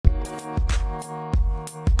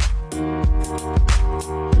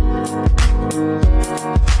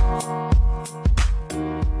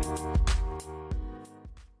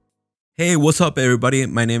Hey, what's up, everybody?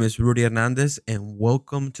 My name is Rudy Hernandez, and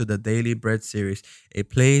welcome to the Daily Bread series, a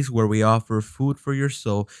place where we offer food for your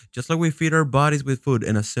soul. Just like we feed our bodies with food,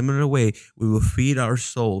 in a similar way, we will feed our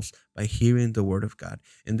souls by hearing the Word of God.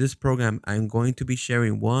 In this program, I'm going to be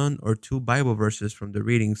sharing one or two Bible verses from the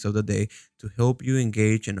readings of the day to help you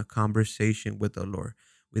engage in a conversation with the Lord.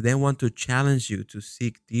 We then want to challenge you to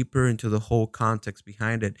seek deeper into the whole context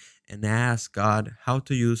behind it and ask God how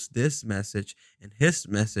to use this message and His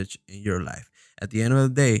message in your life. At the end of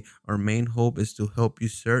the day, our main hope is to help you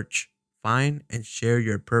search, find, and share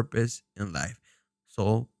your purpose in life.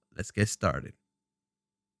 So let's get started.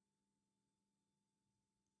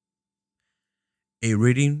 A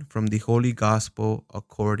reading from the Holy Gospel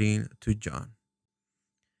according to John.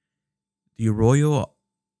 The royal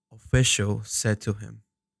official said to him,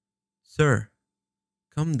 "Sir,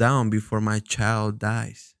 come down before my child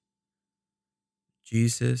dies."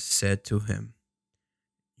 Jesus said to him,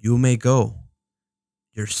 "You may go.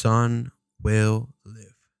 Your son will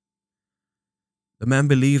live." The man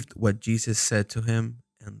believed what Jesus said to him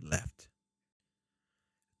and left.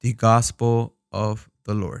 The Gospel of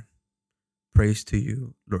the Lord. Praise to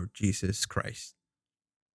you, Lord Jesus Christ.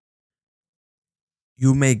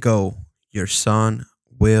 You may go. Your son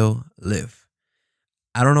will live.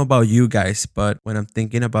 I don't know about you guys, but when I'm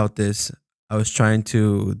thinking about this, I was trying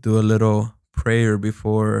to do a little prayer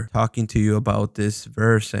before talking to you about this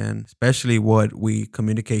verse and especially what we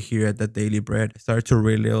communicate here at the Daily Bread. I started to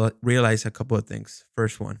really realize a couple of things.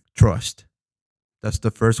 First one, trust. That's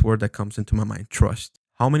the first word that comes into my mind, trust.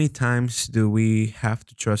 How many times do we have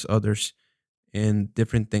to trust others in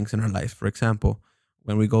different things in our life? For example,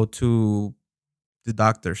 when we go to the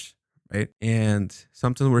doctors, right? And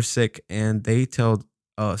sometimes we're sick and they tell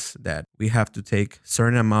us that we have to take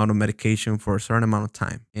certain amount of medication for a certain amount of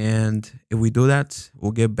time. And if we do that,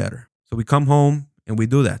 we'll get better. So we come home and we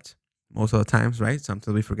do that most of the times, right?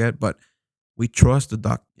 Sometimes we forget, but we trust the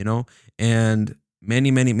doctor. And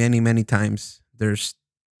many times there's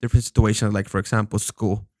different situations, like for example,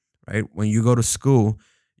 school, right? When you go to school,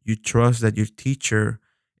 you trust that your teacher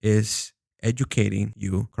is educating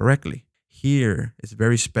you correctly. Here is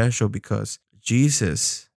very special because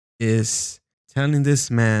Jesus is telling this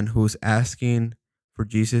man who's asking for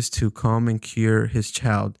Jesus to come and cure his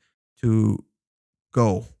child to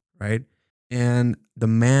go, right? And the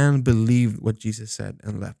man believed what Jesus said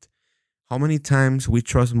and left. How many times we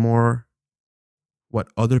trust more what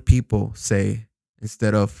other people say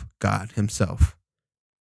instead of God Himself?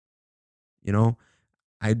 You know,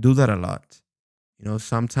 I do that a lot.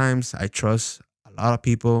 Sometimes I trust a lot of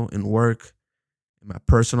people in work, in my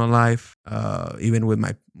personal life, even with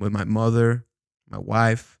my mother, my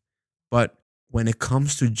wife. But when it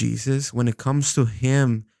comes to Jesus, when it comes to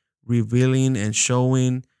Him revealing and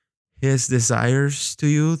showing His desires to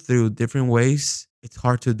you through different ways, it's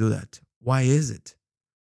hard to do that. Why is it?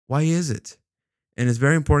 Why is it? And it's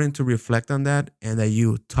very important to reflect on that and that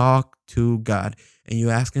you talk to God and you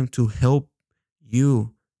ask Him to help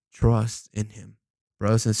you trust in Him.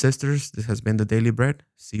 Brothers and sisters, this has been the Daily Bread.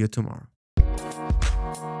 See you tomorrow.